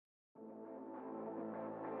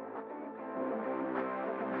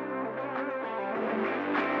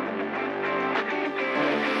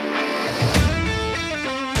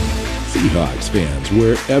Seahawks fans,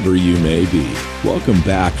 wherever you may be, welcome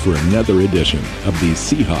back for another edition of the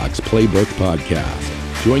Seahawks Playbook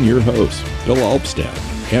Podcast. Join your host, Bill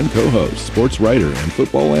Alpstead, and co-host, sports writer and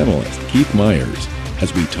football analyst Keith Myers,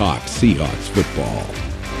 as we talk Seahawks football.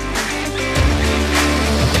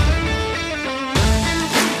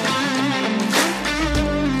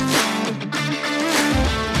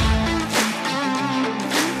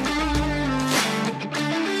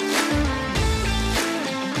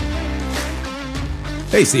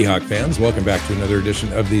 Hey, Seahawk fans. Welcome back to another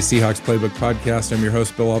edition of the Seahawks Playbook Podcast. I'm your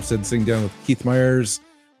host, Bill Alpstead, sitting down with Keith Myers.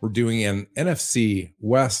 We're doing an NFC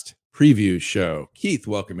West preview show. Keith,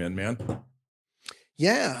 welcome in, man.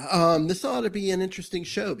 Yeah, this ought to be an interesting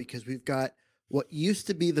show because we've got what used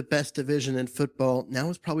to be the best division in football. Now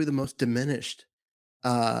is probably the most diminished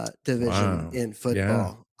division in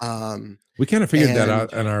football. Yeah. We kind of figured that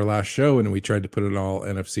out on our last show, and we tried to put an all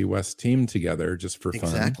NFC West team together just for fun.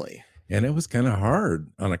 Exactly. And it was kind of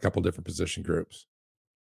hard on a couple different position groups.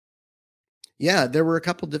 Yeah, there were a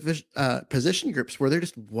couple position groups where there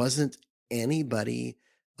just wasn't anybody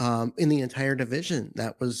in the entire division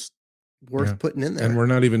that was worth putting in there. And we're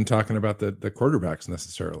not even talking about the quarterbacks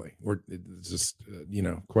necessarily. It's just,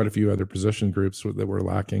 quite a few other position groups that were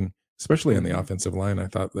lacking, especially on the offensive line. I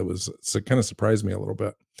thought that was kind of surprised me a little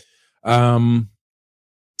bit.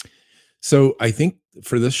 So I think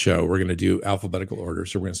for this show, we're going to do alphabetical order.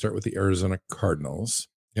 So we're going to start with the Arizona Cardinals.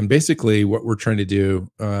 And basically what we're trying to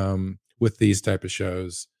do with these type of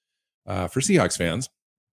shows for Seahawks fans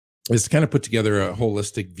is to kind of put together a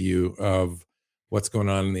holistic view of what's going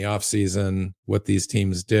on in the offseason, what these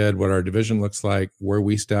teams did, what our division looks like, where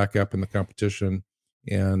we stack up in the competition,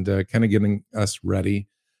 and kind of getting us ready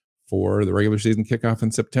for the regular season kickoff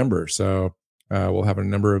in September. So we'll have a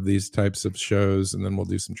number of these types of shows, and then we'll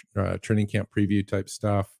do some training camp preview type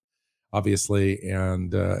stuff, obviously,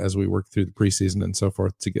 and as we work through the preseason and so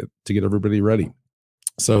forth to get everybody ready.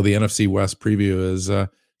 So the NFC West preview is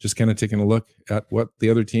just kind of taking a look at what the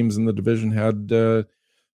other teams in the division had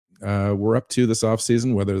were up to this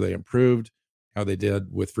offseason, whether they improved, how they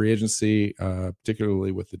did with free agency,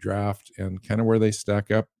 particularly with the draft, and kind of where they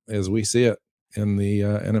stack up as we see it in the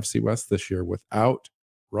NFC West this year without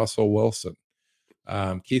Russell Wilson.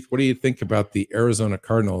 Keith, what do you think about the Arizona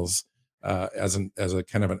Cardinals as a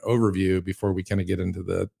kind of an overview before we kind of get into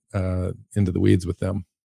the weeds with them?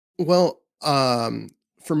 Well,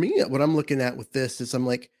 for me, what I'm looking at with this is I'm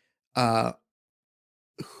like,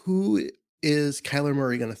 who is Kyler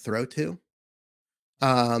Murray going to throw to?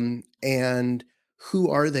 And who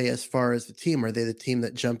are they as far as the team? Are they the team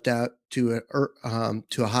that jumped out to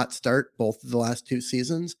a hot start both of the last two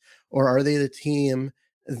seasons, or are they the team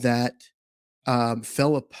that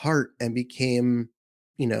fell apart and became,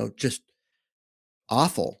 just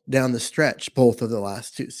awful down the stretch both of the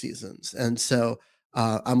last two seasons? And so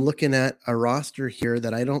I'm looking at a roster here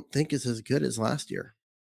that I don't think is as good as last year.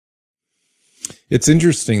 It's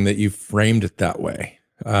interesting that you framed it that way,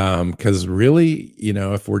 because really,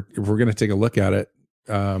 if we're going to take a look at it,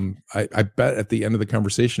 I bet at the end of the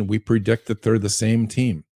conversation we predict that they're the same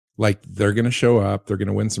team. Like they're going to show up, they're going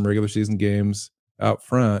to win some regular season games out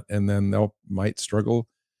front, and then they'll might struggle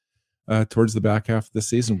towards the back half of the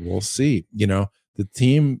season. We'll see. The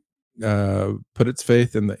team put its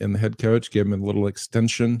faith in the head coach, gave him a little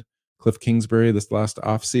extension, Cliff Kingsbury, this last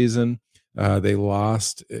offseason. They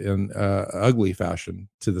lost in ugly fashion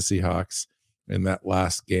to the Seahawks in that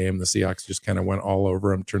last game. The Seahawks just kind of went all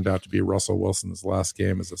over him. Turned out to be Russell Wilson's last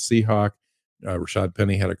game as a Seahawk. Rashad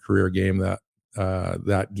Penny had a career game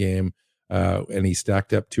that game. And he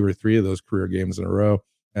stacked up 2 or 3 of those career games in a row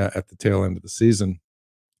at the tail end of the season.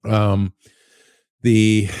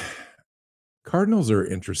 The Cardinals are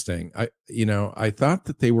interesting. I thought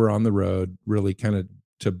that they were on the road really kind of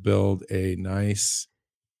to build a nice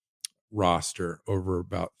roster over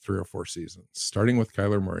about 3 or 4 seasons, starting with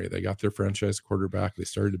Kyler Murray. They got their franchise quarterback. They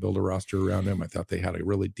started to build a roster around him. I thought they had a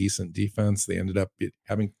really decent defense. They ended up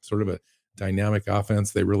having sort of a dynamic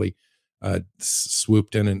offense. They really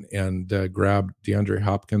swooped in and grabbed DeAndre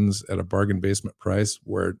Hopkins at a bargain basement price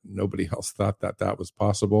where nobody else thought that was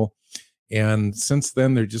possible. And since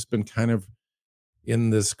then, they've just been kind of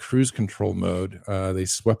in this cruise control mode. They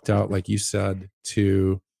swept out, like you said,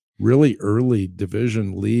 to really early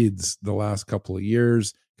division leads the last couple of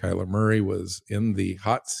years. Kyler Murray was in the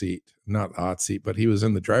not hot seat, but he was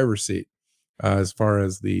in the driver's seat as far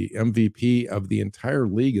as the MVP of the entire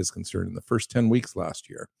league is concerned in the first 10 weeks last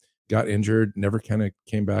year. Got injured, never kind of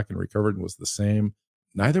came back and recovered and was the same.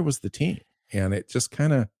 Neither was the team. And it was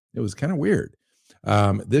kind of weird.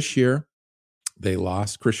 This year, they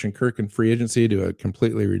lost Christian Kirk in free agency to a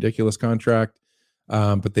completely ridiculous contract.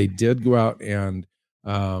 But they did go out and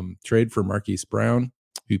trade for Marquise Brown,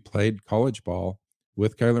 who played college ball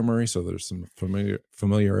with Kyler Murray. So there's some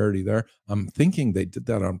familiarity there. I'm thinking they did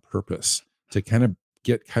that on purpose to kind of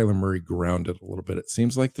get Kyler Murray grounded a little bit. It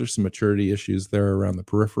seems like there's some maturity issues there around the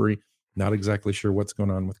periphery. Not exactly sure what's going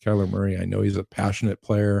on with Kyler Murray. I know he's a passionate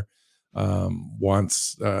player, and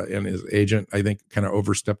his agent, I think, kind of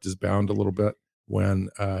overstepped his bound a little bit when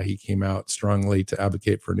he came out strongly to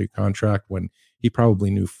advocate for a new contract, when he probably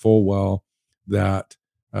knew full well that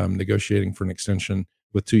negotiating for an extension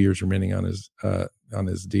with 2 years remaining on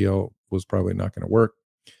his deal was probably not going to work.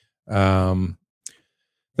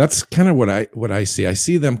 That's kind of what I see. I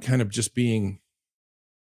see them kind of just being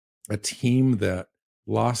a team that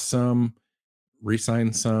lost some,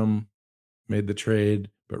 re-signed some, made the trade,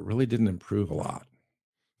 but really didn't improve a lot.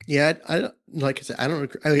 Yeah, like I said, I don't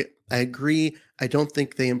agree. I agree. I don't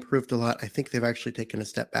think they improved a lot. I think they've actually taken a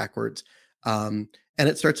step backwards. And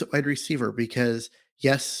it starts at wide receiver because,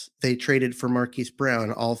 yes, they traded for Marquise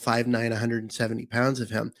Brown, all 5'9", 170 pounds of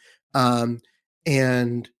him.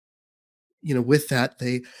 And, with that,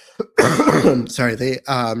 they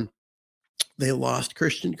they lost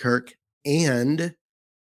Christian Kirk and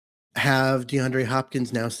have DeAndre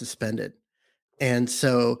Hopkins now suspended. And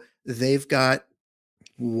so they've got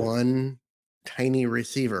one tiny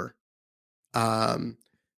receiver. And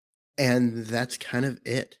that's kind of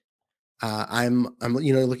it.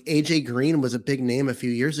 Look, AJ Green was a big name a few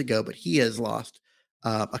years ago, but he has lost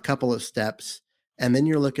a couple of steps. And then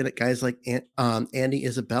you're looking at guys like Andy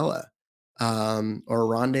Isabella or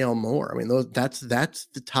Rondale Moore. I mean, that's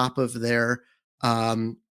the top of their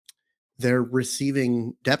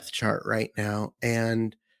receiving depth chart right now.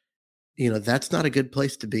 And, that's not a good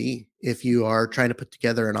place to be if you are trying to put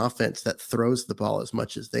together an offense that throws the ball as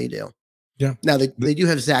much as they do. Yeah. Now they do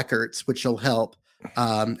have Zach Ertz, which will help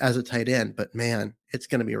as a tight end, but man, it's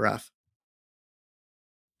going to be rough.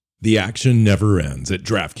 The action never ends at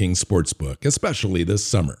DraftKings Sportsbook, especially this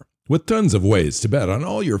summer. With tons of ways to bet on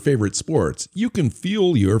all your favorite sports, you can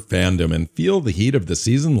fuel your fandom and feel the heat of the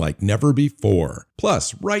season like never before.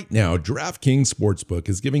 Plus, right now, DraftKings Sportsbook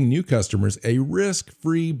is giving new customers a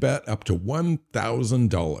risk-free bet up to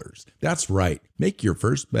 $1,000. That's right. Make your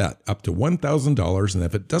first bet up to $1,000, and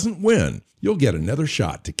if it doesn't win, you'll get another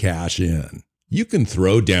shot to cash in. You can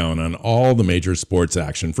throw down on all the major sports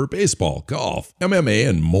action for baseball, golf, MMA,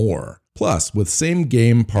 and more. Plus, with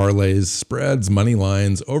same-game parlays, spreads, money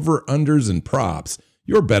lines, over-unders, and props,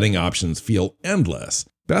 your betting options feel endless.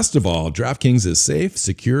 Best of all, DraftKings is safe,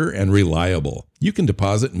 secure, and reliable. You can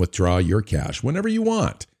deposit and withdraw your cash whenever you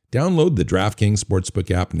want. Download the DraftKings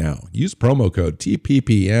Sportsbook app now. Use promo code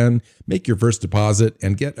TPPN, make your first deposit,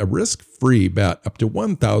 and get a risk-free bet up to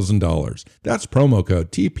 $1,000. That's promo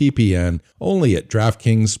code TPPN only at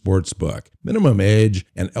DraftKings Sportsbook. Minimum age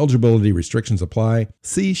and eligibility restrictions apply.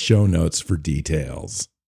 See show notes for details.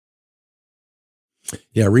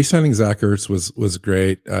 Yeah, re-signing Zach Ertz was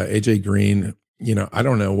great. AJ Green, I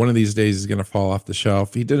don't know. One of these days he's going to fall off the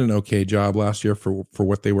shelf. He did an okay job last year for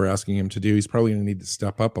what they were asking him to do. He's probably going to need to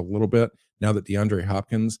step up a little bit now that DeAndre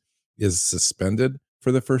Hopkins is suspended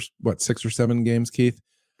for the first 6 or 7 games. Keith,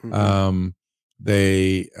 mm-hmm.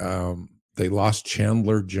 They lost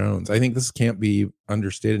Chandler Jones. I think this can't be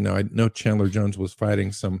understated. Now I know Chandler Jones was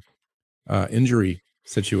fighting some injury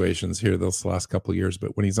situations here this last couple of years,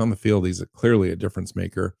 but when he's on the field, he's clearly a difference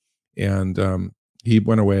maker. And he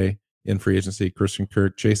went away in free agency. Christian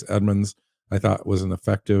Kirk, Chase Edmonds, I thought was an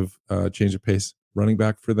effective change of pace running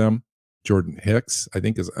back for them. Jordan Hicks, I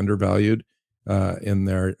think, is undervalued in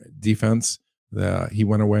their defense. He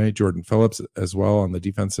went away. Jordan Phillips as well on the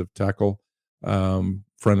defensive tackle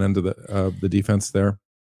front end of the defense there.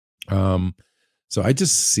 So I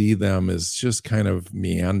just see them as just kind of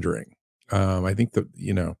meandering. I think that,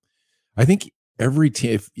 I think every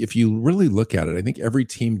team, if you really look at it, I think every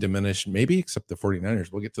team diminished, maybe except the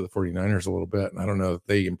 49ers. We'll get to the 49ers a little bit. And I don't know if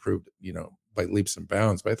they improved, by leaps and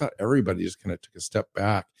bounds, but I thought everybody just kind of took a step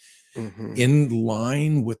back in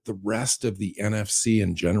line with the rest of the NFC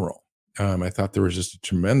in general. I thought there was just a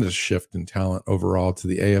tremendous shift in talent overall to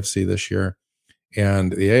the AFC this year.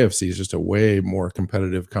 And the AFC is just a way more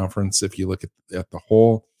competitive conference. If you look at the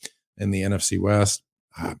whole in the NFC West,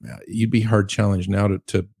 man, you'd be hard challenged now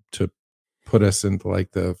to put us into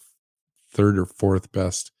like the 3rd or 4th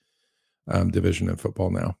best division in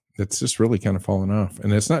football now. It's just really kind of fallen off.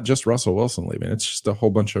 And it's not just Russell Wilson leaving. It's just a whole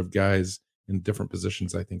bunch of guys in different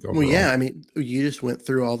positions, I think, overall. Well, yeah, I mean, you just went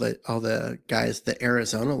through all the guys that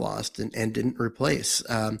Arizona lost and didn't replace.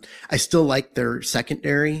 I still like their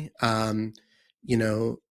secondary. Byron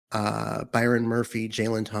Murphy,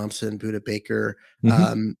 Jalen Thompson, Budda Baker.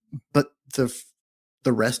 But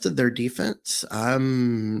the rest of their defense,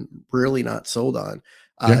 I'm really not sold on.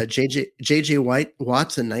 Yeah. JJ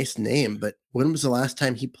Watt's a nice name, but when was the last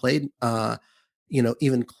time he played,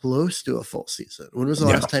 even close to a full season? When was the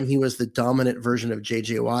Yeah. last time he was the dominant version of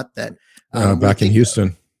JJ Watt that back in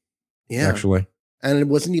Houston? Yeah, actually. And it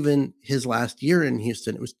wasn't even his last year in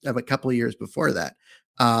Houston. It was a couple of years before that,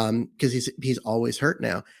 because he's always hurt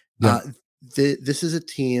now. Yeah. This is a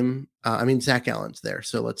team. Zach Allen's there,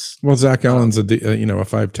 so let's. Well, Zach Allen's a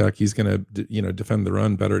 5 tech. He's going to defend the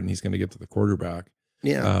run better, and he's going to get to the quarterback.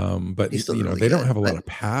 Yeah. But really they don't good, have a lot of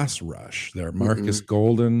pass rush there. Marcus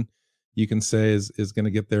Golden, you can say is going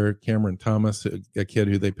to get there. Cameron Thomas, a kid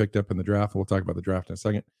who they picked up in the draft. We'll talk about the draft in a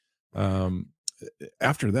second.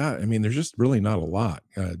 After that, there's just really not a lot.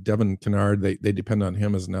 Devin Kennard, they depend on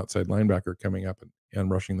him as an outside linebacker coming up and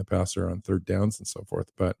rushing the passer on third downs and so forth.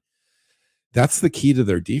 But that's the key to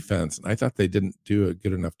their defense. And I thought they didn't do a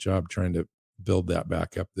good enough job trying to build that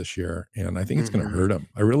back up this year. And I think it's going to hurt them.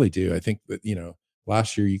 I really do. I think that,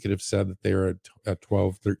 last year you could have said that they were a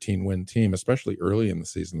 12, 13 win team, especially early in the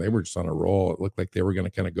season. They were just on a roll. It looked like they were going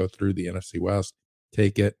to kind of go through the NFC West,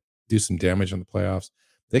 take it, do some damage in the playoffs.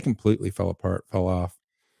 They completely fell apart, fell off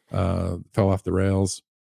the rails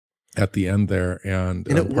at the end there. And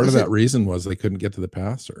part of that reason was they couldn't get to the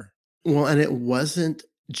passer. Well, and it wasn't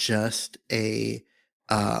just a,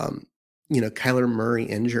 Kyler Murray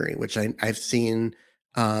injury, which I've seen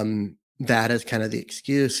that as kind of the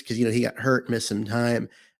excuse because, he got hurt, missed some time.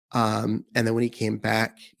 And then when he came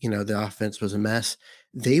back, the offense was a mess.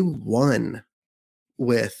 They won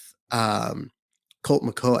with Colt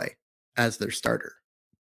McCoy as their starter.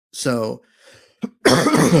 So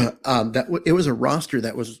it was a roster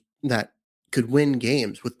that could win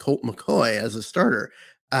games with Colt McCoy as a starter.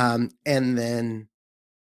 And then,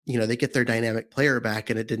 they get their dynamic player back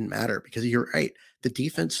and it didn't matter because you're right. The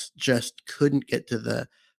defense just couldn't get to the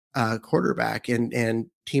quarterback and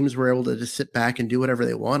teams were able to just sit back and do whatever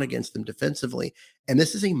they want against them defensively. And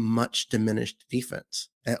this is a much diminished defense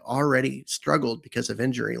that already struggled because of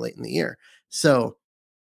injury late in the year. So,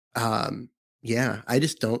 I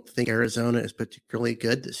just don't think Arizona is particularly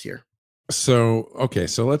good this year. So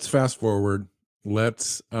let's fast forward.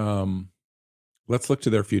 Let's look to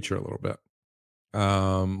their future a little bit.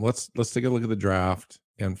 Let's take a look at the draft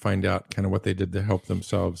and find out kind of what they did to help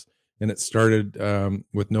themselves. And it started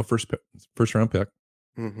with no first round pick.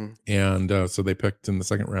 Mm-hmm. And so they picked in the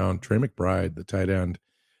second round Trey McBride, the tight end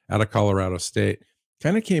out of Colorado State.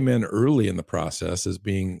 Kind of came in early in the process as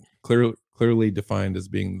being clearly defined as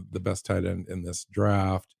being the best tight end in this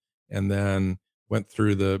draft, and then went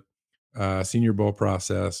through the Senior Bowl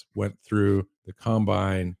process, went through the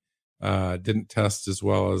combine, didn't test as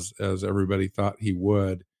well as everybody thought he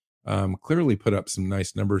would. Clearly put up some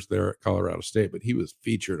nice numbers there at Colorado State, but he was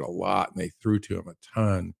featured a lot and they threw to him a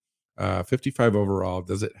ton. 55 overall.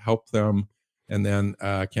 Does it help them? And then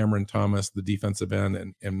Cameron Thomas, the defensive end,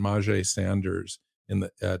 and Majay Sanders in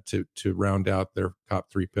the to round out their top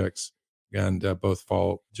 3 picks, and both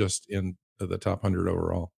fall just in the top 100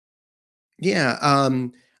 overall. Yeah,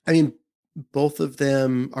 both of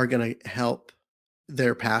them are going to help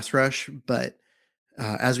their pass rush, but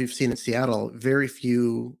as we've seen in Seattle, very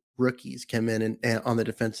few rookies come in and on the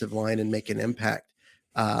defensive line and make an impact.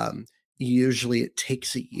 Usually it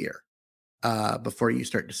takes a year before you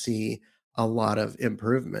start to see a lot of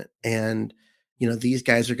improvement. And, these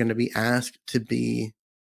guys are going to be asked to be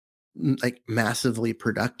like massively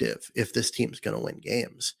productive if this team's going to win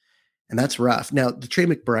games. And that's rough. Now, the Trey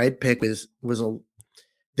McBride pick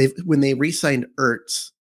when they re-signed Ertz,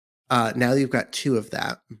 now you've got 2 of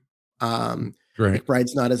that. Right.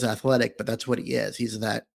 McBride's not as athletic, but that's what he is. He's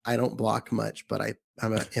that I don't block much, but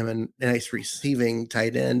I'm a nice receiving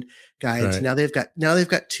tight end guy. Right. So now they've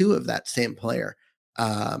got 2 of that same player.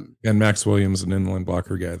 And Max Williams, an inline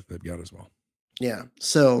blocker guy that they've got as well. Yeah.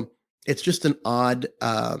 So it's just an odd.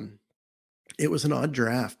 It was an odd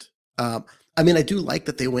draft. I do like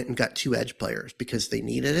that they went and got 2 edge players because they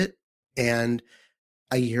needed it. And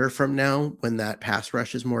a year from now, when that pass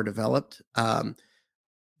rush is more developed,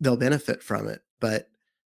 they'll benefit from it. But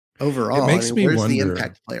overall, it makes me where's wonder, the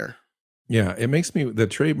impact player? Yeah, it makes me, the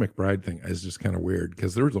Trey McBride thing is just kind of weird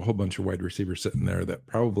because there was a whole bunch of wide receivers sitting there that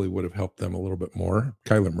probably would have helped them a little bit more.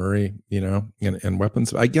 Kyler Murray, and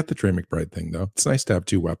weapons. I get the Trey McBride thing though. It's nice to have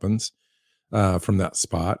 2 weapons from that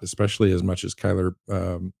spot, especially as much as Kyler,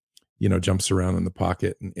 jumps around in the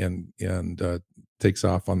pocket and takes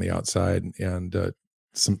off on the outside and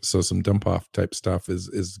some dump off type stuff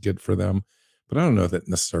is good for them. But I don't know if that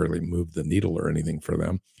necessarily moved the needle or anything for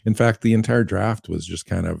them. In fact, the entire draft was just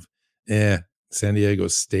kind of San Diego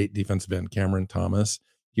State defensive end Cameron Thomas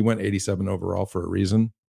he went 87 overall for a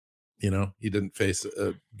reason. He didn't face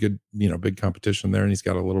a good, big competition there, and he's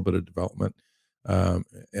got a little bit of development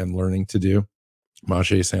and learning to do.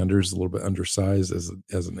 Majay Sanders is a little bit undersized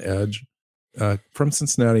as an edge from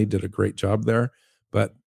Cincinnati, did a great job there,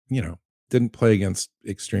 but didn't play against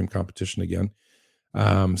extreme competition again.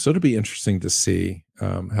 So it'll be interesting to see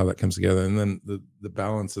how that comes together. And then the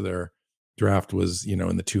balance of their draft was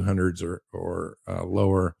in the 200s or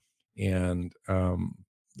lower, and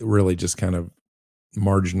really just kind of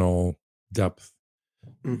marginal depth,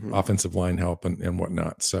 offensive line help and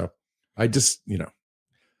whatnot. So I just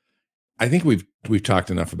I think we've talked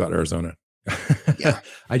enough about Arizona. Yeah.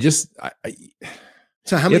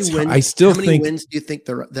 So how many wins? How many wins do you think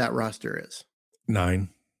that roster is? 9.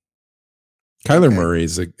 Kyler Murray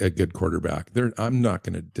is a good quarterback. I'm not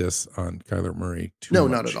going to diss on Kyler Murray too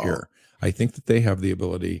much not at here. all. I think that they have the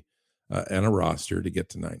ability and a roster to get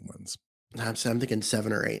to 9 wins. I'm thinking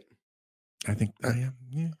 7 or 8. I think I am.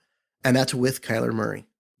 Yeah. And that's with Kyler Murray.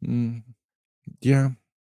 Yeah.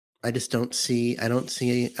 I don't see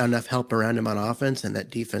enough help around him on offense, and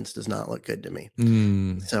that defense does not look good to me.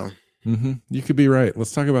 So you could be right.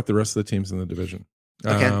 Let's talk about the rest of the teams in the division.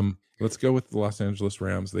 Okay. Let's go with the Los Angeles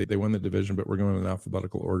Rams. They won the division, but we're going in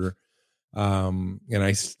alphabetical order. And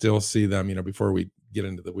I still see them, before we get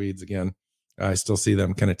into the weeds again, I still see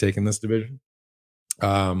them kind of taking this division.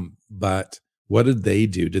 But what did they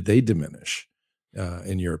do? Did they diminish,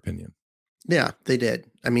 in your opinion? Yeah, they did.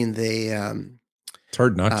 I mean, it's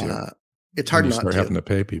hard not to. It's hard not start to. having to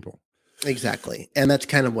pay people. Exactly. And that's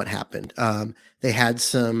kind of what happened. They had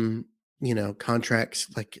some, contracts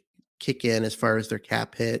like kick in as far as their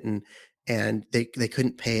cap hit, and they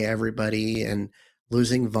couldn't pay everybody, and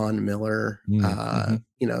losing Von Miller,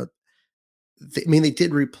 they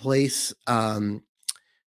did replace Allen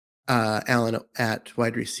at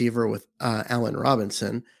wide receiver with Allen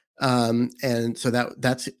Robinson. And so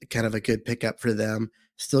that's kind of a good pickup for them.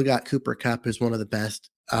 Still got Cooper Kupp, who's one of the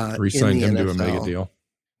best re-signed in the him NFL. to a mega deal.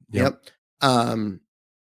 Yep.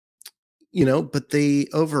 But they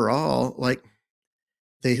overall,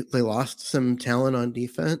 they lost some talent on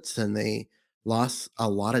defense, and they lost a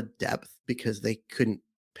lot of depth because they couldn't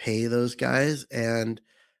pay those guys. And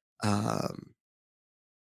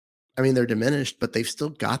they're diminished, but they've still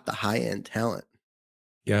got the high end talent.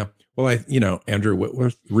 Yeah. Well, Andrew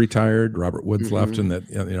Whitworth retired. Robert Woods left in that,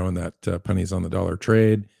 in that pennies on the dollar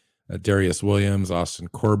trade. Darius Williams, Austin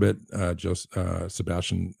Corbett,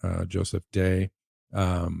 Sebastian Joseph Day,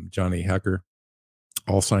 Johnny Hecker,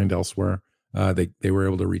 all signed elsewhere. They were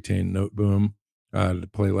able to retain Noteboom to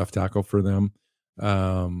play left tackle for them.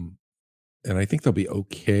 And I think they'll be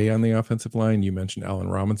okay on the offensive line. You mentioned Allen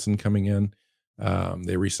Robinson coming in.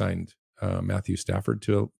 They re-signed Matthew Stafford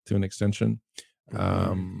to an extension.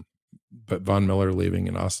 But Von Miller leaving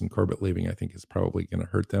and Austin Corbett leaving, I think, is probably going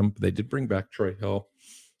to hurt them. But they did bring back Troy Hill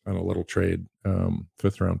on a little trade,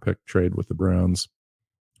 5th round pick trade with the Browns,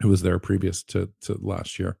 who was there previous to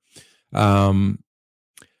last year. I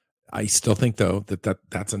still think, though,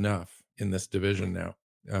 that's enough in this division now.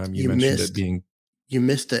 You mentioned it being... You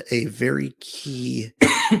missed a very key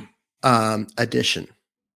addition,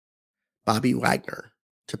 Bobby Wagner,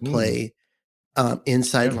 to play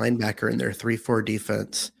inside linebacker in their 3-4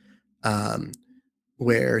 defense,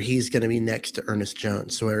 where he's going to be next to Ernest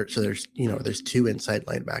Jones. So there's 2 inside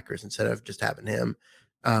linebackers instead of just having him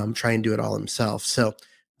try and do it all himself. So,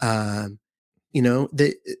 the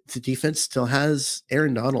defense still has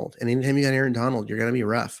Aaron Donald, and anytime you got Aaron Donald, you're going to be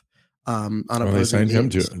rough. They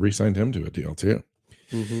re-signed him to a deal too.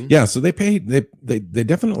 Yeah, so they paid. They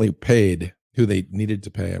definitely paid who they needed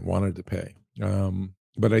to pay and wanted to pay.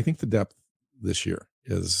 But I think the depth this year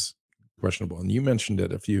is questionable. And you mentioned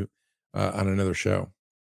it on another show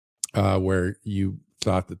where you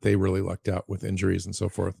thought that they really lucked out with injuries and so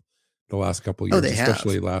forth the last couple of years,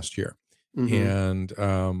 especially last year. And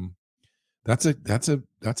that's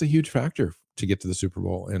a huge factor to get to the Super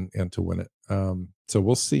Bowl and to win it. So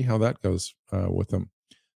we'll see how that goes with them.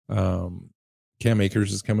 Cam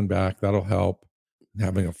Akers is coming back. That'll help,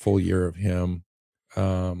 having a full year of him.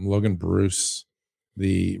 Logan Bruce,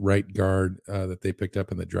 the right guard that they picked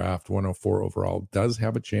up in the draft, 104 overall, does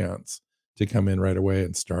have a chance to come in right away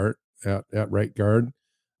and start at right guard.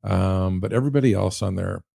 But everybody else on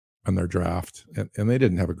their draft, and they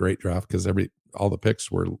didn't have a great draft because all the picks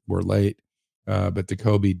were late. But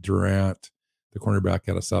Jacoby Durant, the cornerback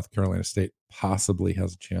out of South Carolina State, possibly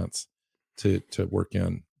has a chance to work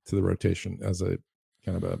in to the rotation as a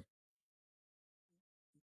kind of a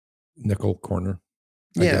nickel corner.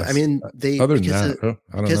 Yeah, I mean, other than that,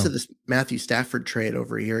 because of this Matthew Stafford trade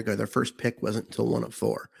over a year ago, their first pick wasn't until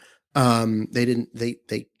 104. They didn't.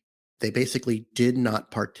 They basically did not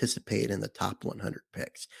participate in the top 100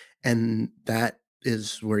 picks, and that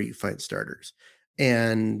is where you find starters,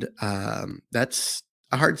 and that's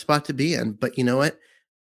a hard spot to be in. But you know what?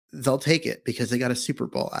 They'll take it because they got a Super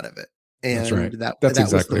Bowl out of it, That's right. and that That's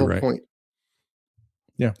was the exactly whole right. point.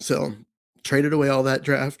 Yeah. So traded away all that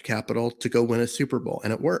draft capital to go win a Super Bowl,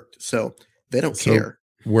 and it worked. So they don't care.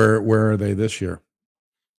 Where are they this year?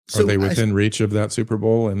 So are they within reach of that Super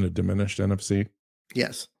Bowl and a diminished NFC?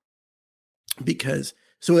 Yes. Because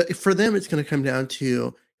so for them, it's going to come down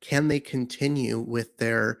to, can they continue with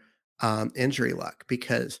their injury luck?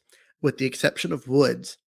 Because with the exception of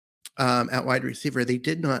Woods at wide receiver, they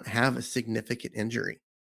did not have a significant injury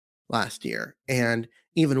last year. And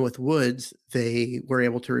even with Woods, they were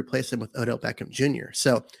able to replace him with Odell Beckham Jr.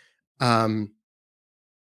 So,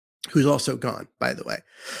 who's also gone, by the way.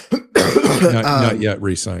 not yet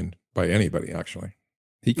re-signed by anybody, actually.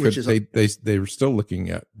 He could. They were still looking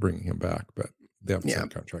at bringing him back, but they haven't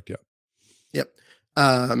signed a contract yet. Yep.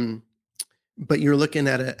 But you're looking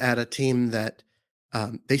at a team that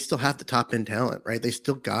they still have the top end talent, right? They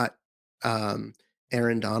still got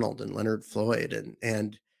Aaron Donald and Leonard Floyd,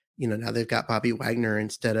 and now they've got Bobby Wagner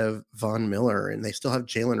instead of Von Miller, and they still have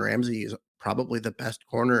Jalen Ramsey, who's probably the best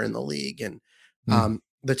corner in the league, and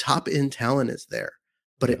the top end talent is there,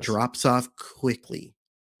 but it drops off quickly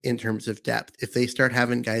in terms of depth. If they start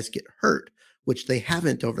having guys get hurt, which they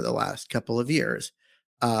haven't over the last couple of years,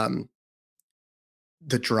 the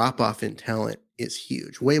drop off in talent is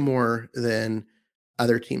huge, way more than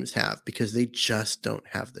other teams have, because they just don't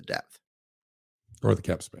have the depth or the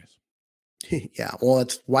cap space. Yeah, well,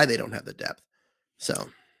 that's why they don't have the depth. So,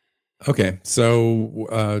 okay,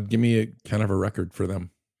 so give me a kind of a record for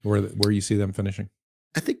them, where you see them finishing.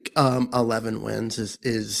 I think 11 wins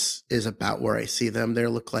is about where I see them. They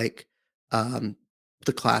look like the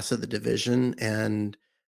class of the division and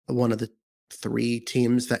one of the 3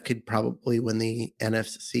 teams that could probably win the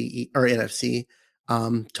NFC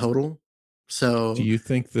total. So, do you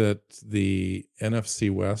think that the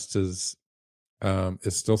NFC West is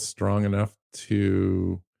still strong enough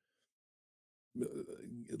to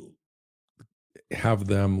have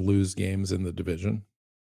them lose games in the division?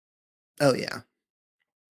 Oh yeah.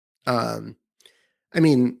 I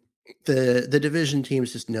mean, the division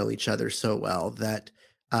teams just know each other so well that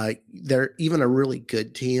they're even a really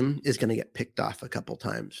good team is going to get picked off a couple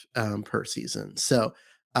times per season. So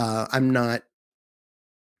I'm not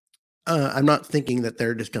thinking that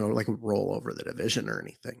they're just going to like roll over the division or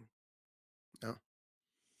anything. No.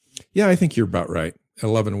 Yeah, I think you're about right.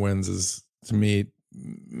 11 wins is, to me,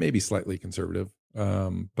 maybe slightly conservative,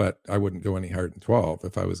 but I wouldn't go any higher than 12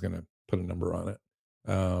 if I was going to put a number on it.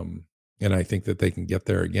 And I think that they can get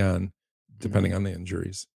there again, depending on the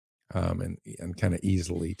injuries, and kind of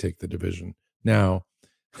easily take the division. Now,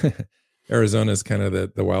 Arizona is kind of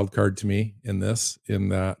the wild card to me in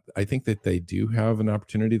that I think that they do have an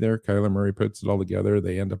opportunity there. Kyler Murray puts it all together.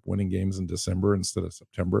 They end up winning games in December instead of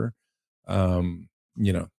September.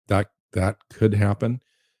 That could happen.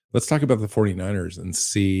 Let's talk about the 49ers and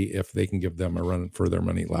see if they can give them a run for their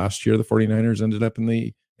money. Last year, the 49ers ended up in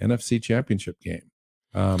the NFC Championship game.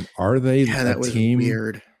 Are they a team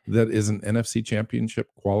weird that is an NFC Championship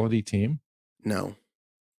quality team? No.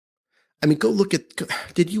 I mean, go look at,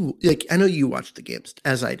 did you, like, I know you watched the games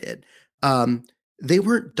as I did. They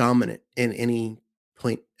weren't dominant in any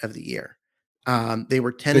point of the year. They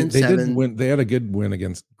were 10-7. They did win. They had a good win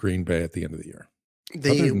against Green Bay at the end of the year.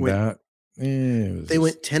 They went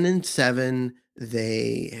 10-7.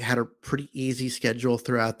 They had a pretty easy schedule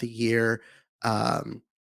throughout the year.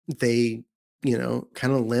 They,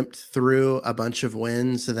 kind of limped through a bunch of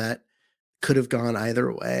wins that could have gone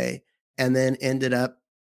either way, and then ended up,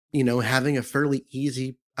 having a fairly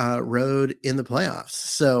easy road in the playoffs.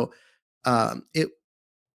 So it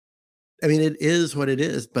is what it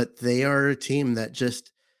is, but they are a team that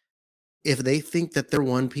just, if they think that they're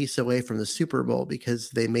one piece away from the Super Bowl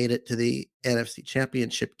because they made it to the NFC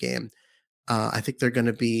Championship game, I think they're going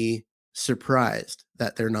to be surprised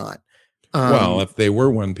that they're not. Well, if they were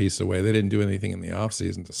one piece away, they didn't do anything in the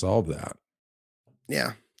offseason to solve that.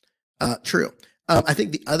 Yeah, true. I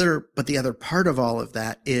think the other part of all of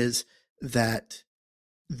that is that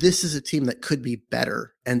this is a team that could be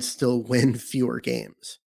better and still win fewer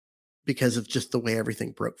games because of just the way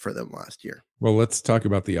everything broke for them last year. Well, let's talk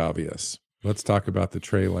about the obvious. Let's talk about the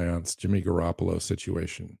Trey Lance, Jimmy Garoppolo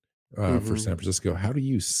situation for San Francisco. How do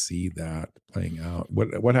you see that playing out?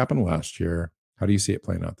 What happened last year? How do you see it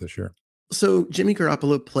playing out this year? So Jimmy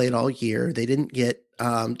Garoppolo played all year. They didn't get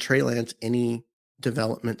Trey Lance any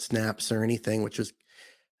development snaps or anything, which was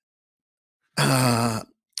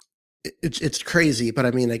it's crazy, but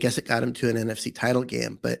I mean, I guess it got him to an NFC title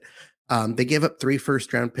game. But they gave up 3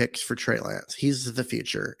 first-round picks for Trey Lance. He's the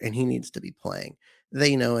future, and he needs to be playing.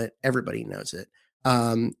 They know it. Everybody knows it.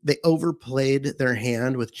 They overplayed their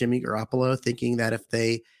hand with Jimmy Garoppolo, thinking that if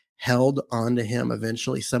they held on to him,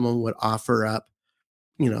 eventually someone would offer up,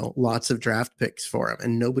 lots of draft picks for him,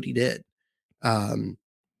 and nobody did. And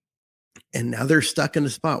now they're stuck in a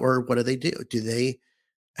spot where what do? Do they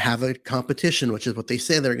have a competition, which is what they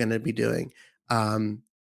say they're going to be doing?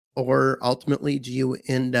 Or ultimately, do you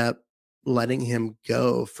end up letting him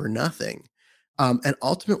go for nothing? And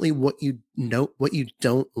ultimately, what you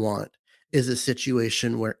don't want is a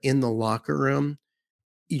situation where in the locker room,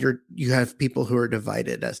 you have people who are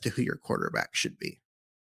divided as to who your quarterback should be.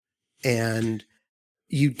 And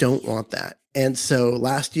you don't want that. And so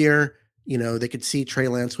last year, they could see Trey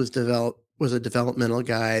Lance was a developmental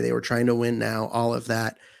guy. They were trying to win now, all of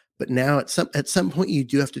that. But now at some point you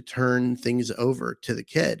do have to turn things over to the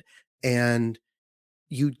kid. And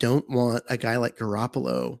you don't want a guy like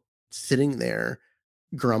Garoppolo sitting there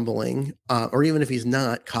grumbling, or even if he's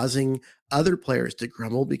not, causing other players to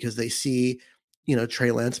grumble because they see,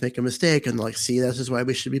 Trey Lance make a mistake and like, see, this is why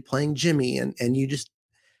we should be playing Jimmy. And you just,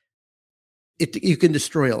 you can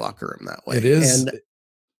destroy a locker room that way. It is.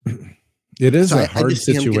 And it is a hard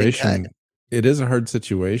situation. It is a hard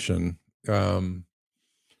situation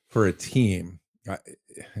for a team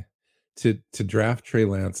to draft Trey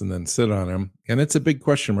Lance and then sit on him. And it's a big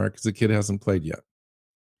question mark because the kid hasn't played yet.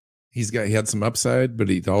 He had some upside, but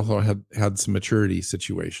he also had some maturity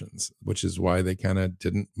situations, which is why they kind of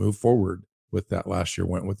didn't move forward with that last year.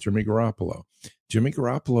 Went with Jimmy Garoppolo. Jimmy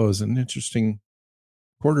Garoppolo is an interesting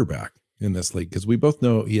quarterback in this league because we both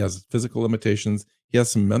know he has physical limitations. He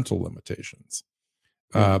has some mental limitations,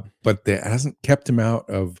 but that hasn't kept him out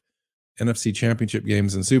of NFC championship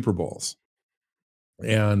games and Super Bowls.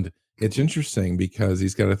 And it's interesting because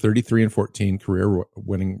he's got a 33-14 career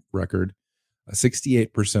winning record,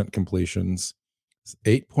 68% completions,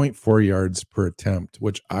 8.4 yards per attempt,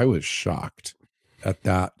 which I was shocked at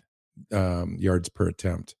that yards per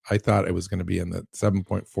attempt. I thought it was going to be in the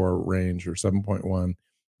 7.4 range or 7.1.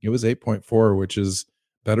 It was 8.4, which is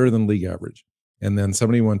better than league average. And then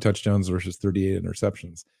 71 touchdowns versus 38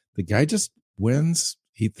 interceptions. The guy just wins.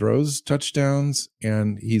 He throws touchdowns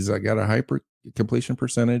and he's got a high completion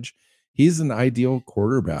percentage. He's an ideal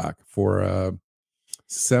quarterback for a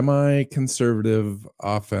semi-conservative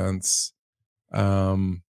offense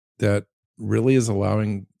that really is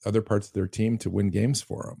allowing other parts of their team to win games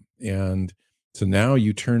for them. And so now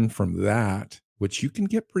you turn from that, which you can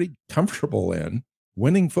get pretty comfortable in,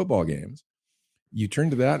 winning football games. You turn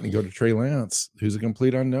to that and you go to Trey Lance, who's a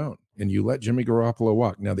complete unknown, and you let Jimmy Garoppolo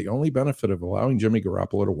walk. Now, the only benefit of allowing Jimmy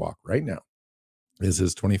Garoppolo to walk right now is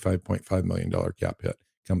his $25.5 million cap hit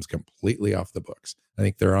comes completely off the books. I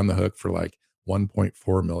think they're on the hook for like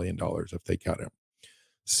 $1.4 million if they cut him.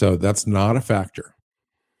 So that's not a factor.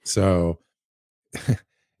 So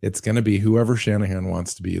it's going to be whoever Shanahan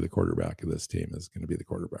wants to be the quarterback of this team is going to be the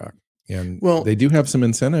quarterback. And they do have some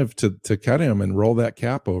incentive to cut him and roll that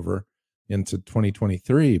cap over into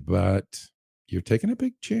 2023, but you're taking a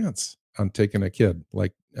big chance on taking a kid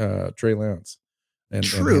like Trey Lance and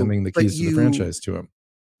handing the keys to the franchise to him.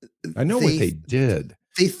 I know what they did.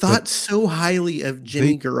 They thought so highly of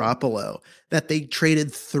Jimmy Garoppolo that they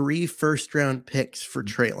traded 3 first-round picks for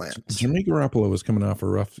Trey Lance. Jimmy Garoppolo was coming off a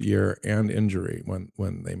rough year and injury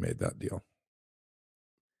when they made that deal.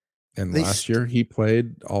 And last year he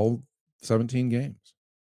played all 17 games.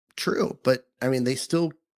 True, but I mean they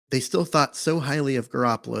still thought so highly of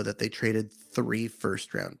Garoppolo that they traded 3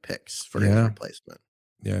 first-round picks for his replacement.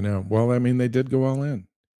 Yeah, I know. Well, I mean, they did go all in.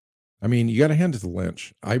 I mean, you got to hand it to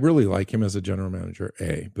Lynch. I really like him as a general manager,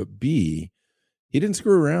 A. But B, he didn't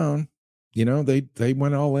screw around. They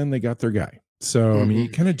went all in. They got their guy. So, I mean, you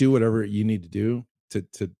kind of do whatever you need to do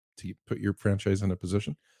to put your franchise in a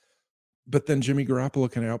position. But then Jimmy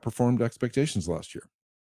Garoppolo kind of outperformed expectations last year.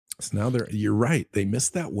 So now you're right. They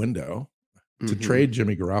missed that window to trade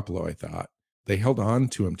Jimmy Garoppolo, I thought. They held on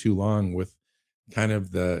to him too long with kind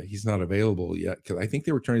of he's not available yet, because I think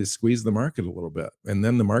they were trying to squeeze the market a little bit, and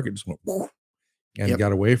then the market just went whoa, and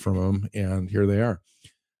got away from them, and here they are.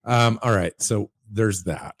 All right, so there's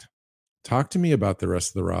that. Talk to me about the rest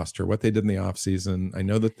of the roster, what they did in the offseason. I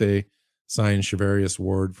know that they signed Charvarius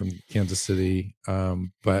Ward from Kansas City,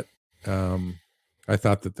 but I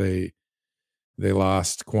thought that they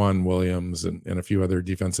lost Quan Williams and a few other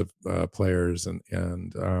defensive players,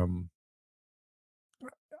 and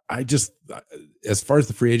I just, as far as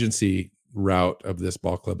the free agency route of this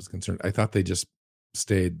ball club is concerned, I thought they just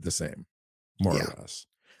stayed the same, more or less.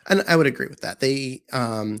 And I would agree with that.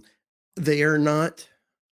 they're not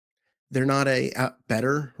a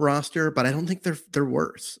better roster, but I don't think they're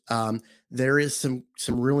worse. There is some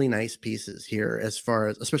really nice pieces here as far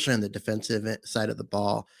as, especially on the defensive side of the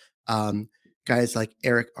ball. Guys like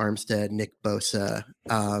Eric Armstead, Nick Bosa,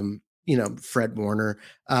 Fred Warner.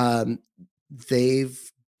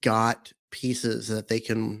 They've got pieces that they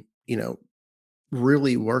can,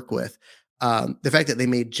 really work with. The fact that they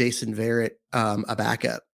made Jason Verrett a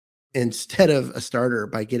backup instead of a starter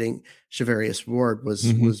by getting Charvarius Ward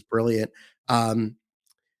was brilliant.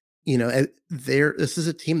 This is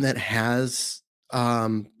a team that has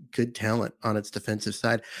good talent on its defensive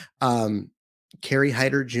side. Kerry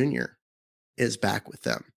Hyder Jr. is back with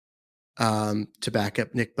them to back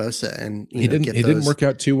up Nick Bosa, and he didn't work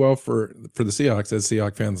out too well for the Seahawks, as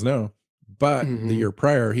Seahawks fans know. But the year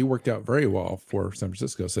prior, he worked out very well for San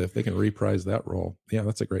Francisco. So if they can reprise that role, yeah,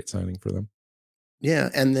 that's a great signing for them. Yeah,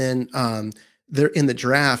 and then they're in the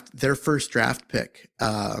draft, their first draft pick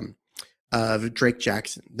of Drake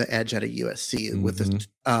Jackson, the edge out of USC, with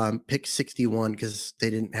the pick 61, because they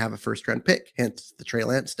didn't have a first round pick, hence the Trey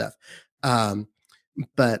Lance stuff.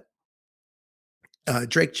 But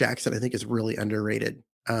Drake Jackson, I think, is really underrated.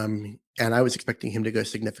 And I was expecting him to go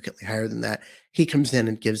significantly higher than that. He comes in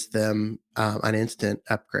and gives them an instant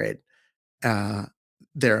upgrade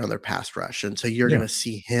there on their pass rush. And so you're going to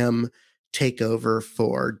see him take over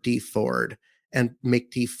for Dee Ford and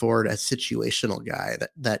make Dee Ford a situational guy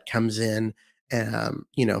that comes in,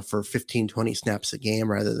 for 15, 20 snaps a game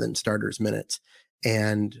rather than starters minutes.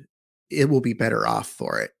 And it will be better off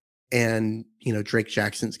for it. And, Drake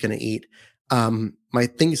Jackson's going to eat. Same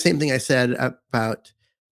thing I said about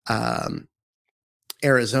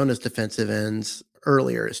Arizona's defensive ends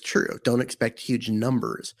earlier is true. Don't expect huge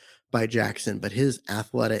numbers by Jackson, but his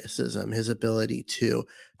athleticism, his ability to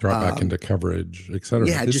drop back into coverage, etc.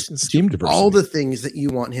 Yeah, just scheme diversity. All the things that you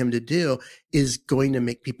want him to do is going to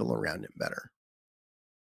make people around him better.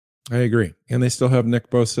 I agree. And they still have Nick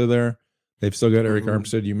Bosa there. They've still got Eric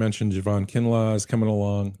Armstead. You mentioned Javon Kinlaw is coming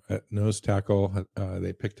along at nose tackle.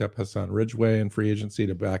 They picked up Hassan Ridgeway in free agency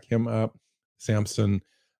to back him up. Samson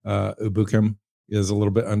Ebukam is a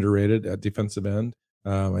little bit underrated at defensive end.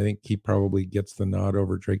 I think he probably gets the nod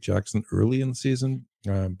over Drake Jackson early in the season.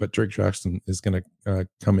 But Drake Jackson is going to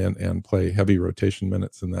come in and play heavy rotation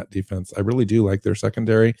minutes in that defense. I really do like their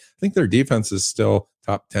secondary. I think their defense is still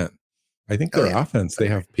top 10. I think their offense, they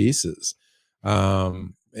have pieces.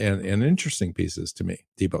 And interesting pieces to me.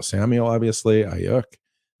 Deebo Samuel, obviously. Ayuk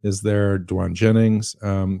is there. Dwan Jennings,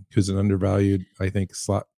 who's an undervalued, I think,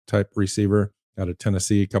 slot type receiver out of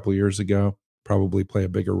Tennessee a couple of years ago. Probably play a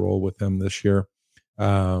bigger role with them this year.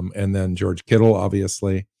 And then George Kittle,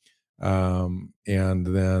 obviously. And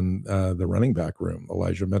then the running back room,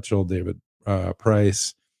 Elijah Mitchell, David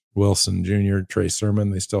Price, Wilson Jr., Trey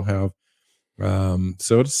Sermon, they still have.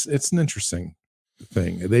 So it's an interesting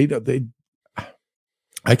thing.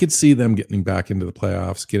 I could see them getting back into the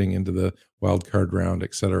playoffs, getting into the wild card round,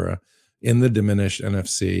 et cetera, in the diminished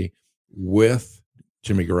NFC with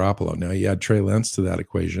Jimmy Garoppolo. Now you add Trey Lance to that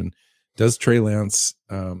equation. Does Trey Lance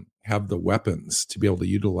have the weapons to be able to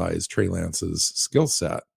utilize Trey Lance's skill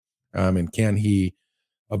set? And can he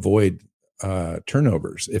avoid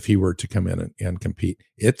turnovers if he were to come in and compete?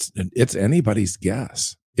 It's anybody's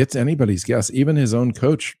guess. It's anybody's guess. Even his own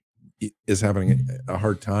coach is having a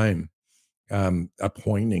hard time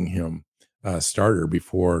appointing him a starter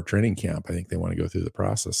before training camp. I think they want to go through the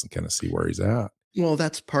process and kind of see where he's at. Well,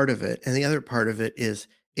 that's part of it. And the other part of it is,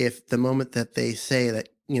 if the moment that they say that,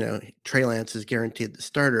 Trey Lance is guaranteed the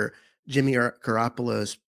starter, Jimmy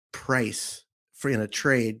Garoppolo's price in a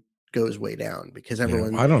trade goes way down, because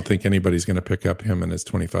everyone... I don't think anybody's going to pick up him and his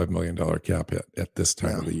 $25 million cap hit at this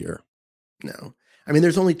time of the year. No. I mean,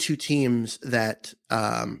 there's only two teams that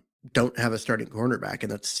don't have a starting cornerback,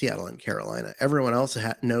 and that's Seattle and Carolina. Everyone else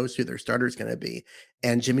knows who their starter is going to be,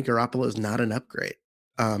 and Jimmy Garoppolo is not an upgrade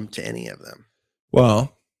to any of them.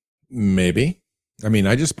 Well, maybe. I mean,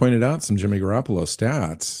 I just pointed out some Jimmy Garoppolo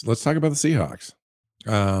stats. Let's talk about the Seahawks.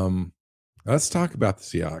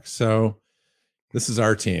 So this is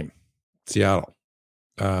our team, Seattle.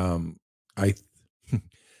 I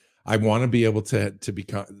want to be able to be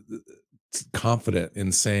confident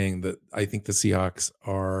in saying that I think the Seahawks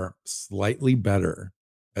are slightly better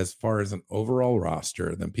as far as an overall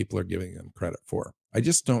roster than people are giving them credit for. I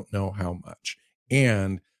just don't know how much.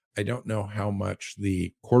 And I don't know how much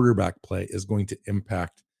the quarterback play is going to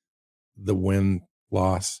impact the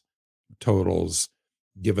win-loss totals,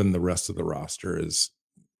 given the rest of the roster is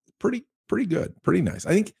pretty good, pretty nice.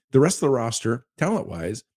 I think the rest of the roster,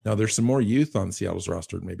 talent-wise, now there's some more youth on Seattle's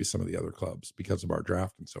roster than maybe some of the other clubs because of our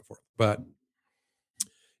draft and so forth. But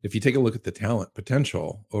if you take a look at the talent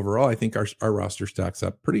potential overall, I think our roster stacks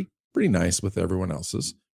up pretty nice with everyone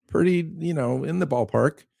else's. Pretty, in the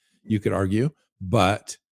ballpark, you could argue,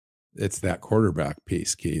 but it's that quarterback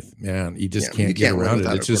piece, Keith. Man, you just can't get around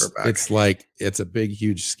it. It's like it's a big,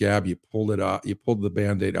 huge scab. You pulled it off, you pulled the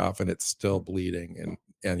Band-Aid off, and it's still bleeding.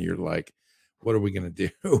 And you're like, what are we gonna do?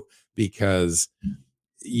 Because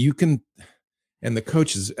you can, and the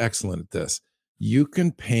coach is excellent at this. You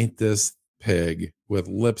can paint this pig with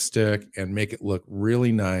lipstick and make it look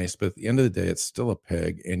really nice, but at the end of the day, it's still a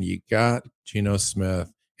pig. And you got Geno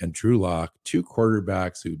Smith and Drew Lock, two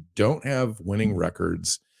quarterbacks who don't have winning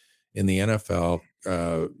records in the NFL.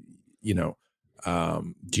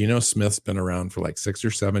 Geno Smith's been around for like 6 or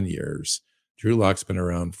 7 years. Drew Lock's been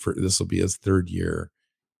around for, this will be his 3rd year.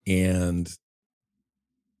 And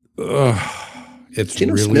it's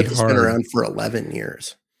Geno really Smith hard. has been around for 11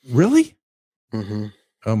 years. Really? Mm-hmm.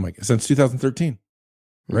 Oh my God. Since 2013,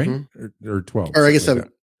 right? Mm-hmm. Or 12. Or I guess it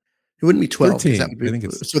wouldn't be 12. 13. That would be, I think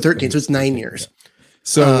it's so 13. So it's 9 years. Yeah.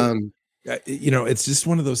 So, it's just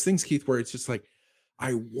one of those things, Keith, where it's just like,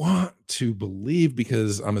 I want to believe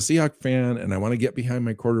because I'm a Seahawks fan and I want to get behind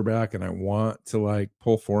my quarterback and I want to like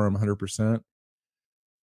pull for him 100%.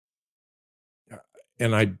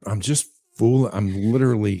 And I'm just I'm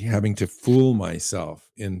literally having to fool myself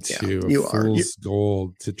into a fool's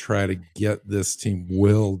gold to try to get this team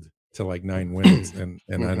willed to like 9 wins. And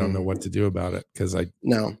I don't know what to do about it because I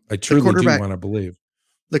truly do want to believe.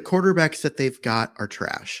 The quarterbacks that they've got are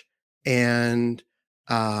trash. And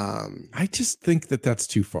I just think that that's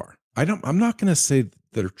too far. I'm not going to say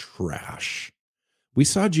they're trash. We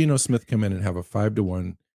saw Geno Smith come in and have a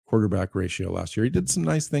 5-to-1 quarterback ratio last year. He did some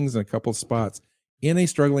nice things in a couple of spots in a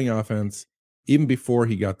struggling offense, even before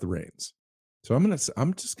he got the reins. So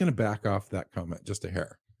I'm just going to back off that comment just a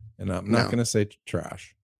hair. And I'm not going to say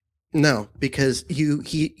trash. No, because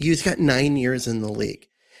he's got 9 years in the league.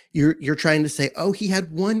 You're trying to say, oh, he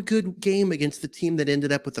had one good game against the team that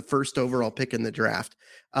ended up with the first overall pick in the draft,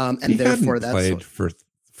 and he therefore that's played for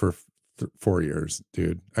 4 years,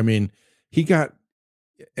 dude. I mean, he got,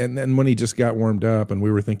 and then when he just got warmed up, and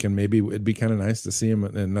we were thinking maybe it'd be kind of nice to see him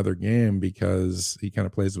in another game because he kind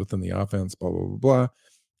of plays within the offense. Blah blah blah blah.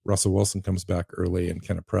 Russell Wilson comes back early and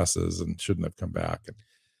kind of presses and shouldn't have come back.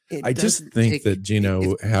 And I just think that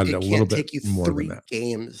Geno had a little bit more than that.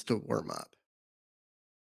 Games to warm up.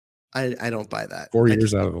 I don't buy that. 4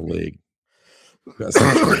 years out of the league.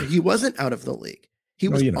 He wasn't out of the league. He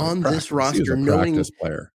was on this roster, knowing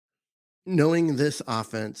this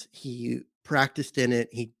offense. He practiced in it.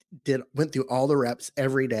 He went through all the reps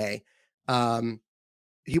every day.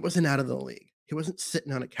 He wasn't out of the league. He wasn't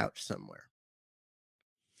sitting on a couch somewhere.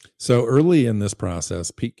 So early in this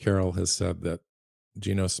process, Pete Carroll has said that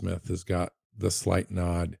Geno Smith has got the slight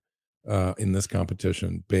nod in this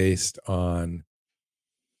competition based on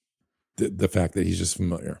the fact that he's just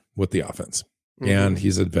familiar with the offense. Mm-hmm. And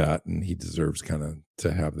he's a vet and he deserves kind of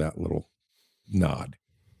to have that little nod.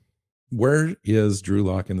 Where is Drew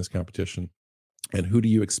Lock in this competition? And who do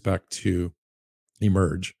you expect to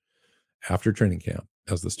emerge after training camp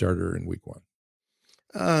as the starter in week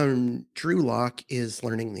 1? Drew Lock is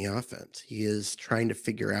learning the offense. He is trying to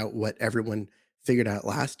figure out what everyone figured out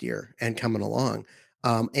last year and coming along,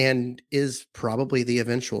 and is probably the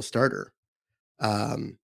eventual starter.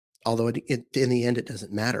 Although in the end, it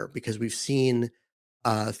doesn't matter because we've seen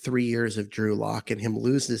 3 years of Drew Lock and him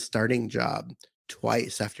lose his starting job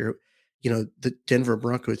twice after, the Denver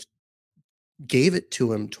Broncos gave it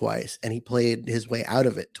to him twice and he played his way out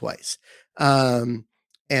of it twice.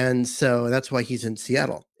 And so that's why he's in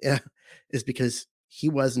Seattle, is because he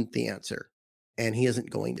wasn't the answer and he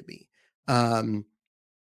isn't going to be.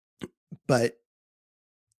 But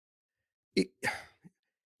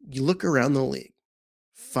you look around the league,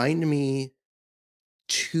 find me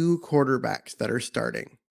 2 quarterbacks that are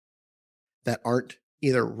starting that aren't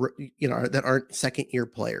that aren't second-year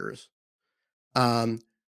players,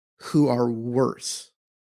 who are worse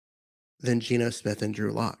than Geno Smith and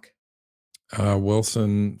Drew Lock.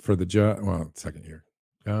 Wilson for the second year.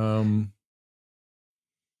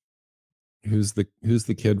 Who's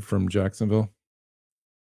the kid from Jacksonville?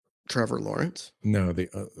 Trevor Lawrence? No,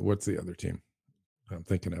 what's the other team I'm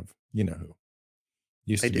thinking of? You know who?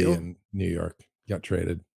 Used to be in New York, got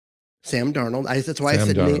traded. Sam Darnold. That's why I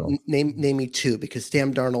said name me 2, because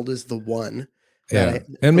Sam Darnold is the one.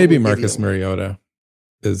 And maybe Marcus Mariota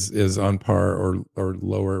is on par or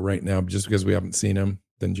lower right now, just because we haven't seen him,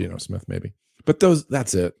 than Geno Smith maybe. But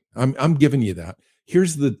that's it. I'm giving you that.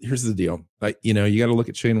 Here's the deal. You got to look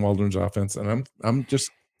at Shane Waldron's offense, and I'm going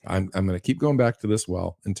to keep going back to this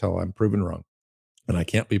until I'm proven wrong, and I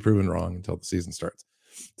can't be proven wrong until the season starts.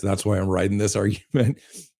 So that's why I'm riding this argument,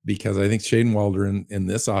 because I think Shane Waldron in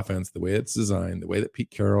this offense, the way it's designed, the way that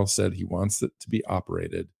Pete Carroll said he wants it to be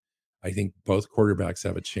operated, I think both quarterbacks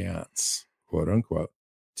have a chance, quote unquote,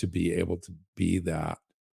 to be able to be that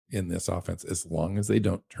in this offense, as long as they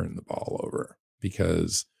don't turn the ball over,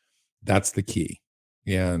 because that's the key.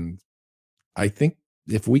 And I think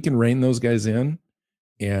if we can rein those guys in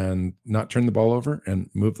and not turn the ball over and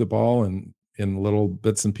move the ball in little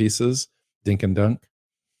bits and pieces, dink and dunk,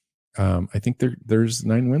 I think there's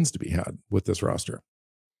 9 wins to be had with this roster.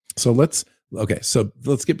 So let's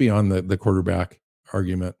get beyond the quarterback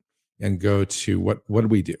argument and go to what do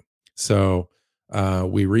we do? So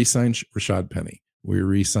we re-signed Rashad Penny. We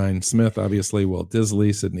re-signed Smith, obviously, Will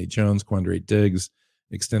Disley, Sidney Jones, Quandre Diggs,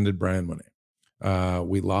 extended Brian Monet.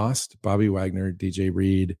 We lost Bobby Wagner, DJ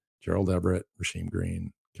Reed, Gerald Everett, Rasheem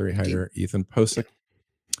Green, Kerry Hyder, Ethan Posick,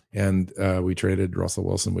 and we traded Russell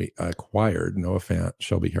Wilson. We acquired Noah Fant,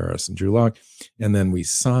 Shelby Harris, and Drew Lock. And then we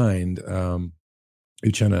signed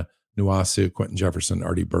Uchenna Nwasu, Quentin Jefferson,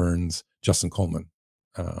 Artie Burns, Justin Coleman,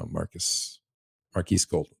 Marquise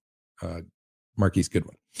Goodwin.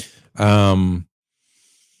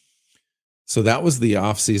 So that was the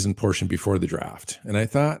off-season portion before the draft. And I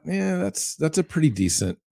thought, that's a pretty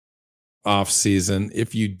decent off-season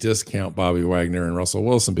if you discount Bobby Wagner and Russell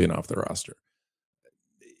Wilson being off the roster.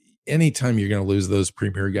 Anytime you're going to lose those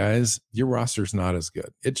premier guys, your roster's not as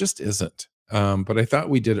good. It just isn't. But I thought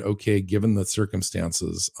we did okay given the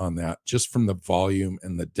circumstances on that, just from the volume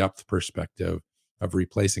and the depth perspective of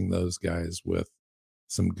replacing those guys with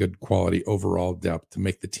some good quality overall depth to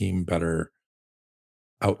make the team better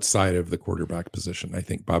outside of the quarterback position. I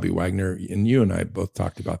think Bobby Wagner, and you and I both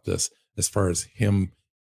talked about this, as far as him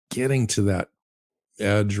getting to that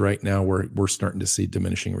edge right now where we're starting to see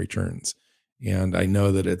diminishing returns. And I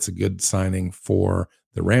know that it's a good signing for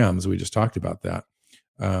the Rams. We just talked about that.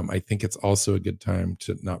 I think it's also a good time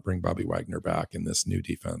to not bring Bobby Wagner back in this new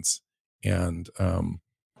defense and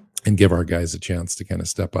give our guys a chance to kind of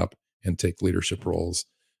step up and take leadership roles.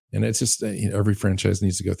 And it's just, every franchise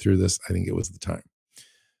needs to go through this. I think it was the time.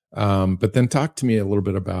 But then talk to me a little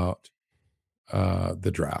bit about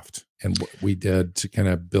the draft and what we did to kind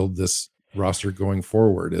of build this roster going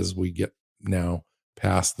forward as we get now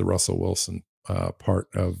past the Russell Wilson part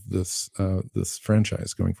of this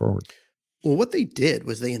franchise going forward. Well, what they did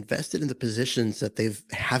was they invested in the positions that they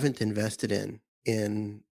haven't invested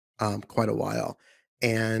in quite a while,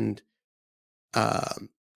 and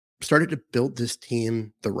started to build this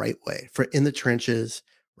team the right way for in the trenches.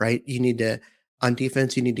 Right, you need to, on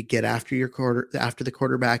defense, you need to get after the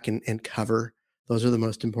quarterback and cover. Those are the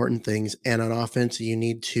most important things. And on offense, you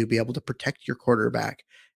need to be able to protect your quarterback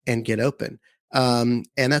and get open. And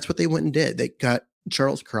that's what they went and did. They got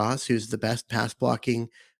Charles Cross, who's the best pass blocking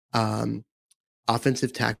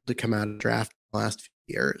offensive tackle to come out of the draft in the last few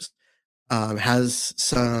years. Has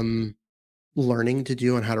some learning to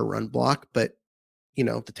do on how to run block, but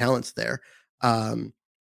the talent's there. And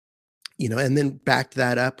then backed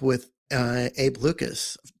that up with Abe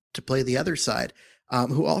Lucas to play the other side,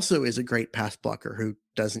 who also is a great pass blocker who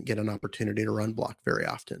doesn't get an opportunity to run block very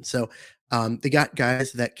often. So they got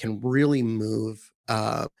guys that can really move,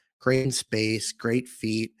 great in space, great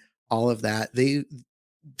feet, all of that.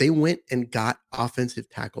 They went and got offensive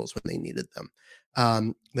tackles when they needed them.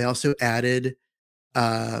 They also added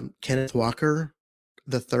Kenneth Walker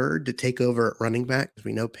the third to take over at running back, because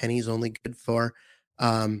we know Penny's only good for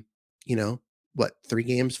 4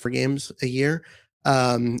 games a year.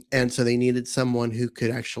 And so they needed someone who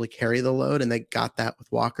could actually carry the load, and they got that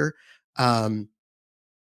with Walker. And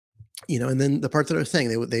then the parts that I was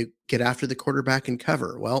saying, they get after the quarterback and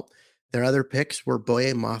cover. Well, their other picks were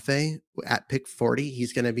Boye Mafe at pick 40.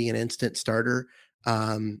 He's going to be an instant starter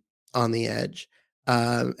on the edge.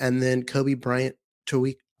 And then Kobe Bryant,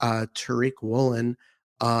 Tariq Woolen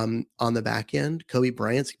on the back end. Kobe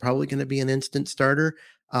Bryant's probably going to be an instant starter,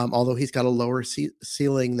 although he's got a lower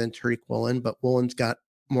ceiling than Tariq Woolen, but Woolen's got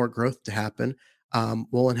more growth to happen.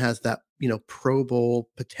 Woolen has that, Pro Bowl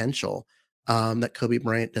potential that Kobe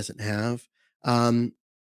Bryant doesn't have. And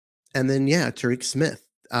then, Tariq Smith,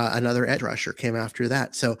 another edge rusher, came after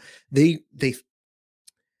that. So they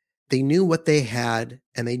knew what they had,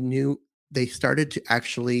 and they started to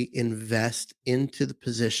actually invest into the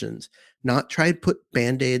positions, not try to put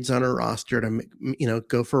Band-Aids on a roster to,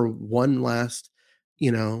 go for one last,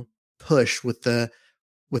 push with the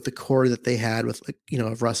core that they had with,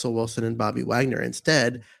 of Russell Wilson and Bobby Wagner.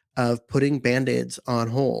 Instead of putting Band-Aids on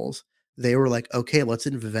holes, they were like, okay, let's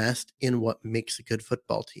invest in what makes a good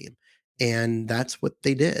football team. And that's what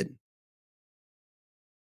they did.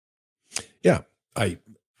 Yeah, I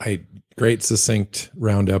Great succinct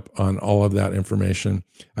roundup on all of that information.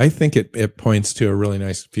 I think it points to a really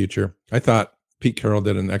nice future. I thought Pete Carroll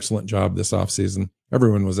did an excellent job this offseason.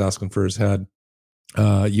 Everyone was asking for his head.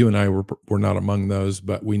 You and I were not among those,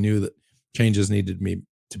 but we knew that changes needed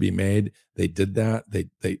to be made. They did that.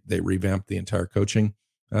 They revamped the entire coaching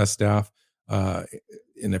staff.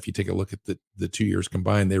 And if you take a look at the 2 years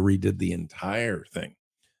combined, they redid the entire thing.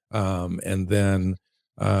 And then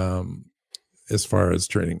as far as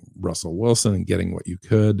trading Russell Wilson and getting what you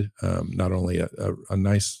could, not only a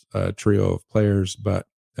nice trio of players, but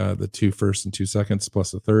the 2 firsts and 2 seconds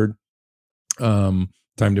plus a third. Time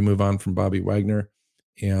to move on from Bobby Wagner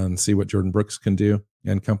and see what Jordan Brooks can do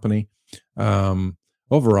and company.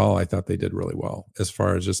 Overall, I thought they did really well as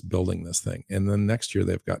far as just building this thing. And then next year,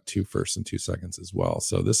 they've got 2 firsts and 2 seconds as well.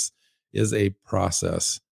 So this is a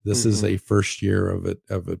process. This is a first year of it,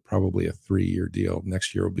 probably a 3-year deal.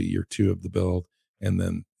 Next year will be year 2 of the build. And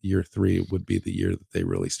then year 3 would be the year that they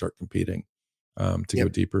really start competing to go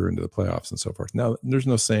deeper into the playoffs and so forth. Now, there's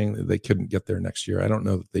no saying that they couldn't get there next year. I don't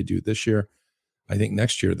know that they do this year. I think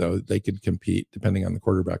next year, though, they could compete depending on the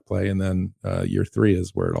quarterback play. And then year 3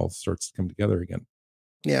 is where it all starts to come together again.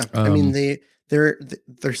 Yeah. I mean,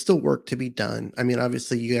 there's still work to be done. I mean,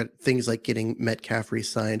 obviously you got things like getting Metcalf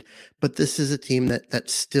re-signed, but this is a team that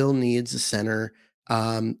still needs a center.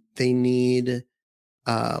 They need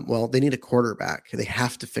a quarterback. They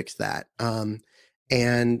have to fix that.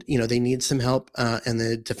 And they need some help in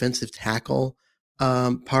the defensive tackle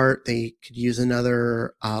part. They could use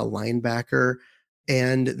another linebacker.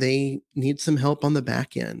 And they need some help on the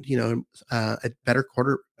back end, a better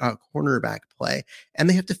cornerback play. And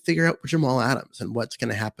they have to figure out Jamal Adams and what's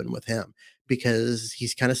going to happen with him, because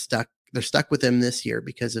he's kind of stuck. They're stuck with him this year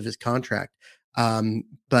because of his contract.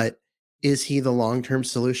 But is he the long-term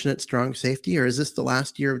solution at strong safety, or is this the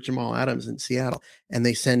last year of Jamal Adams in Seattle and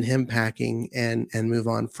they send him packing and move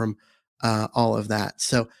on from all of that?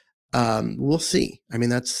 So we'll see. I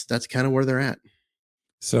mean, that's kind of where they're at.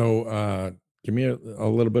 So, give me a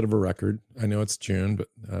little bit of a record. I know it's June, but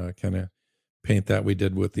kind of paint that we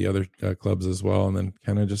did with the other clubs as well, and then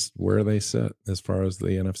kind of just where they sit as far as the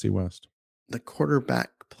NFC West. The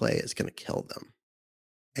quarterback play is going to kill them,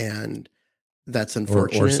 and that's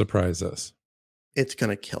unfortunate. Or surprise us. It's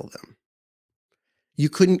going to kill them. You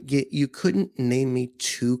couldn't name me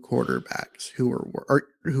 2 quarterbacks who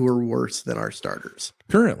are worse than our starters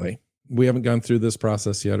Currently. We haven't gone through this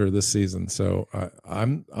process yet, or this season, so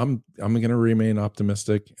I'm going to remain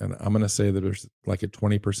optimistic, and I'm going to say that there's like a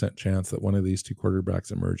 20% chance that one of these 2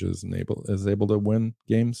 quarterbacks emerges and is able to win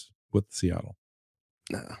games with Seattle.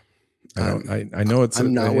 No, I know it's.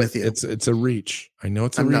 I'm not with you. It's a reach. I know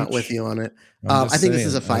it's. I'm not with you on it. I think this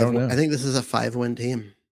is a 5. I think this is a 5-win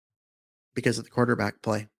team because of the quarterback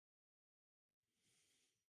play.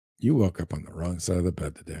 You woke up on the wrong side of the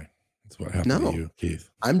bed today. That's what happened to you, Keith.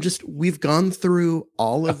 We've gone through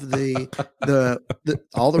all of the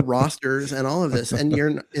all the rosters and all of this, and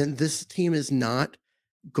this team is not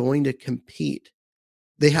going to compete.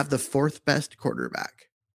 They have the 4th best quarterback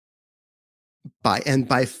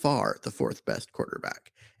by far the 4th best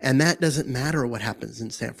quarterback. And that doesn't matter what happens in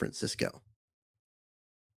San Francisco.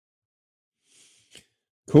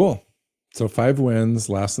 Cool. So 5 wins,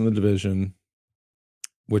 last in the division,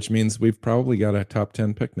 which means we've probably got a top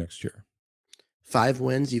 10 pick next year. 5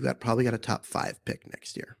 wins, you've probably got a top 5 pick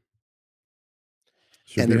next year.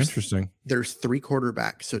 Should be interesting. There's 3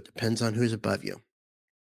 quarterbacks, so it depends on who's above you.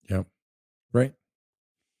 Yep. Right.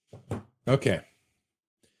 Okay.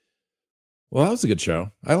 Well, that was a good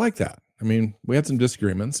show. I like that. I mean, we had some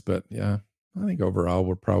disagreements, but yeah, I think overall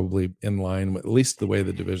we're probably in line with at least the way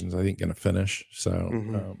the division's, I think, going to finish.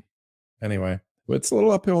 So anyway, it's a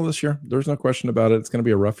little uphill this year. There's no question about it. It's going to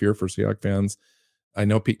be a rough year for Seahawks fans. I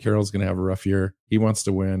know Pete Carroll's going to have a rough year. He wants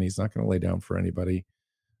to win. He's not going to lay down for anybody.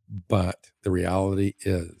 But the reality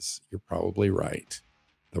is, you're probably right.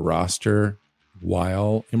 The roster,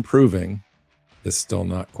 while improving, is still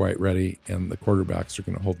not quite ready, and the quarterbacks are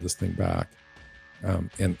going to hold this thing back,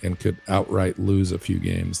 and could outright lose a few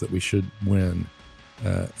games that we should win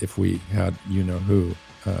if we had who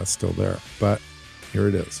still there. But here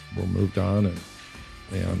it is. We're moved on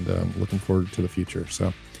and looking forward to the future.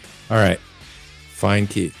 So, all right. Find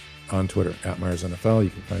Keith on Twitter at Myers NFL.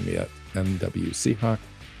 You can find me at NW Seahawk.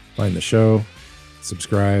 Find the show,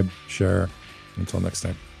 subscribe, share. Until next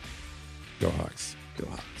time, go Hawks. Go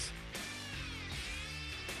Hawks.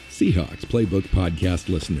 Seahawks Playbook Podcast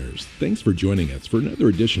listeners, thanks for joining us for another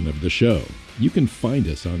edition of the show. You can find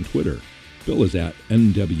us on Twitter. Bill is at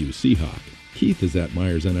NW Seahawk. Keith is at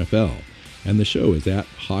Myers NFL. And the show is at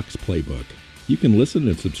Hawks Playbook. You can listen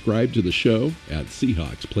and subscribe to the show at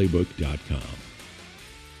SeahawksPlaybook.com.